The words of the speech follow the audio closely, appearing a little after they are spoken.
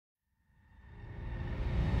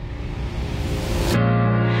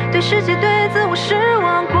对世界对自我失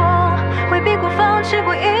望过，回避过放弃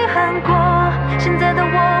过遗憾过，现在的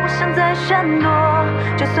我不想再闪躲，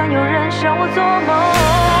就算有人笑我做梦，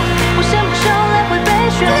我想不上来会被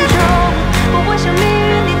选中，不会向命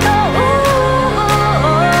运低头。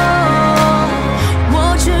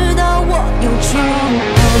我知道我有种。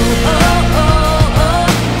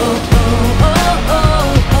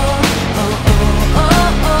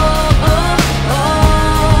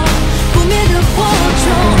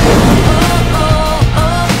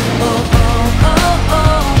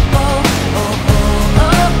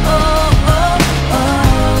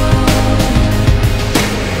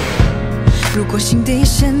如果心底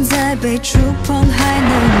现在被触碰，还能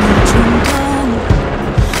有冲动？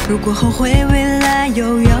如果后悔未来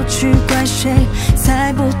又要去怪谁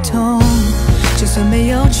才不痛？就算没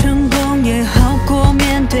有成功也好过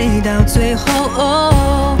面对到最后。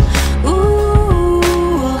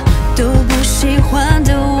都不喜欢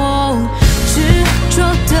的我，执着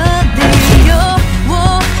的理由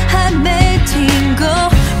我还没听够，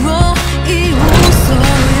若一无所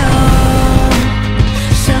有，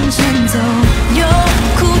向前走。有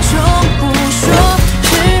苦衷不说，只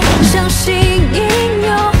相信英勇，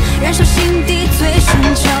燃烧心底最深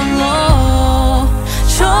角落，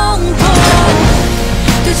冲破。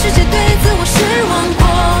对世界对自我失望过，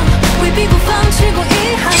回避过放弃过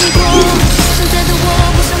遗憾过，现在的我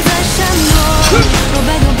不想再闪躲，若白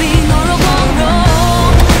躲避懦弱光荣，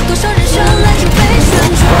多少人生来就被选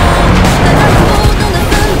中，但他们不懂得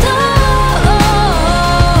奋斗。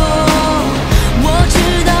我知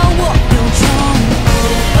道我有种。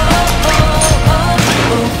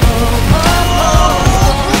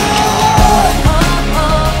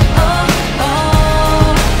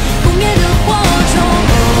不灭的火种。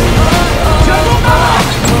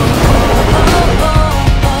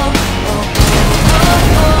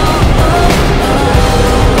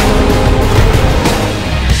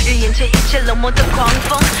日眼前一切冷漠的狂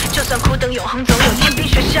风，就算苦等永恒，总有天必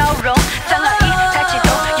须消融。3、2、1，抬起头，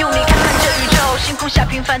用力看看这宇宙，星空下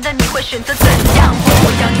平凡的你会选择怎样活？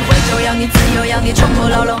我要你回头，要你自由，要你冲破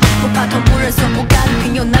牢笼，不怕痛，不认怂，不甘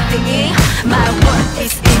平庸 ，nothing in my world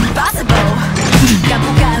is impossible。敢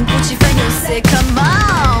不敢鼓起奋勇 say come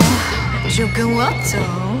on，就跟我走。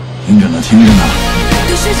听着呢，听着呢。